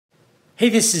Hey,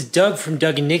 this is Doug from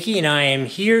Doug and Nikki, and I am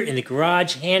here in the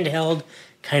garage, handheld,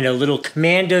 kind of little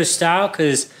commando style,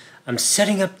 because I'm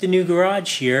setting up the new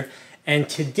garage here. And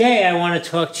today I want to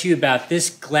talk to you about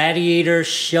this Gladiator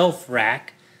shelf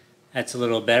rack. That's a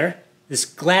little better. This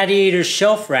Gladiator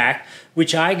shelf rack,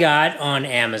 which I got on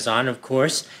Amazon, of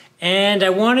course. And I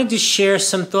wanted to share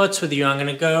some thoughts with you. I'm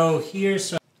going to go here.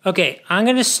 Okay, I'm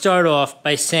going to start off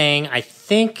by saying I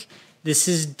think this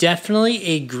is definitely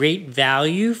a great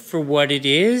value for what it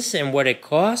is and what it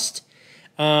cost.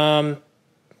 I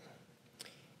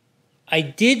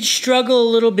did struggle a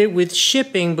little bit with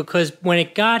shipping because when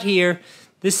it got here,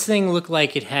 this thing looked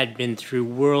like it had been through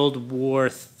World War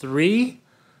III.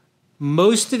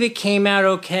 Most of it came out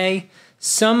okay.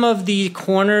 Some of the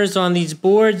corners on these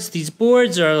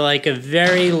boards are like a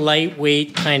very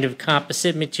lightweight kind of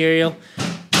composite material.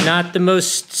 Not the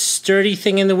most sturdy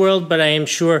thing in the world, but I am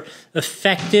sure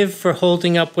effective for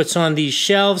holding up what's on these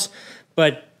shelves,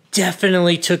 but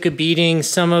definitely took a beating.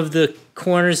 Some of the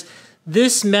corners.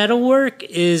 This metalwork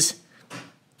it's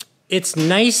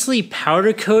nicely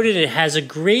powder coated. It has a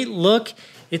great look.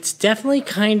 It's definitely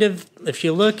kind of, if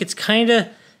you look, it's kind of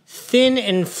thin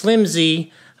and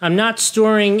flimsy. I'm not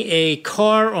storing a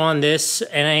car on this,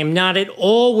 and I am not at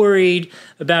all worried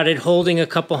about it holding a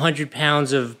couple 100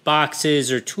 pounds of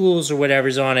boxes or tools or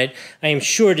whatever's on it. I am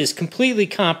sure it is completely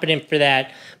competent for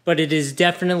that, but it is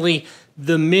definitely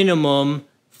the minimum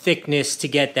thickness to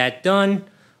get that done.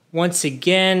 Once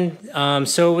again,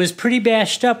 so it was pretty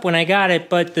bashed up when I got it,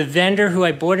 but the vendor who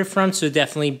I bought it from, so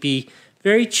definitely be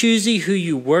very choosy who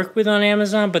you work with on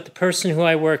Amazon, but the person who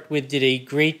I worked with did a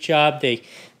great job.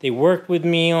 They worked with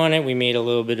me on it. We made a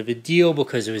little bit of a deal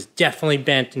because it was definitely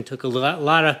bent and took a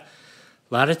lot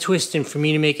of twisting for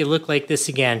me to make it look like this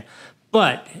again.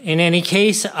 But in any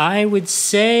case, I would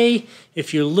say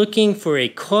if you're looking for a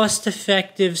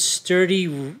cost-effective,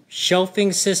 sturdy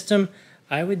shelving system,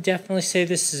 I would definitely say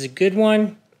this is a good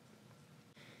one.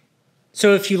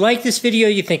 So if you like this video,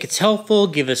 you think it's helpful,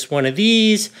 give us one of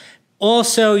these.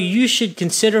 Also, you should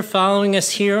consider following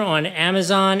us here on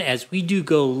Amazon as we do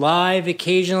go live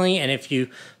occasionally. And if you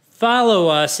follow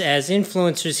us as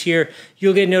influencers here,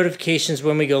 you'll get notifications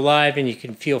when we go live, and you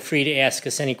can feel free to ask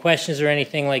us any questions or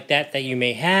anything like that that you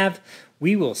may have.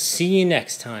 We will see you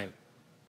next time.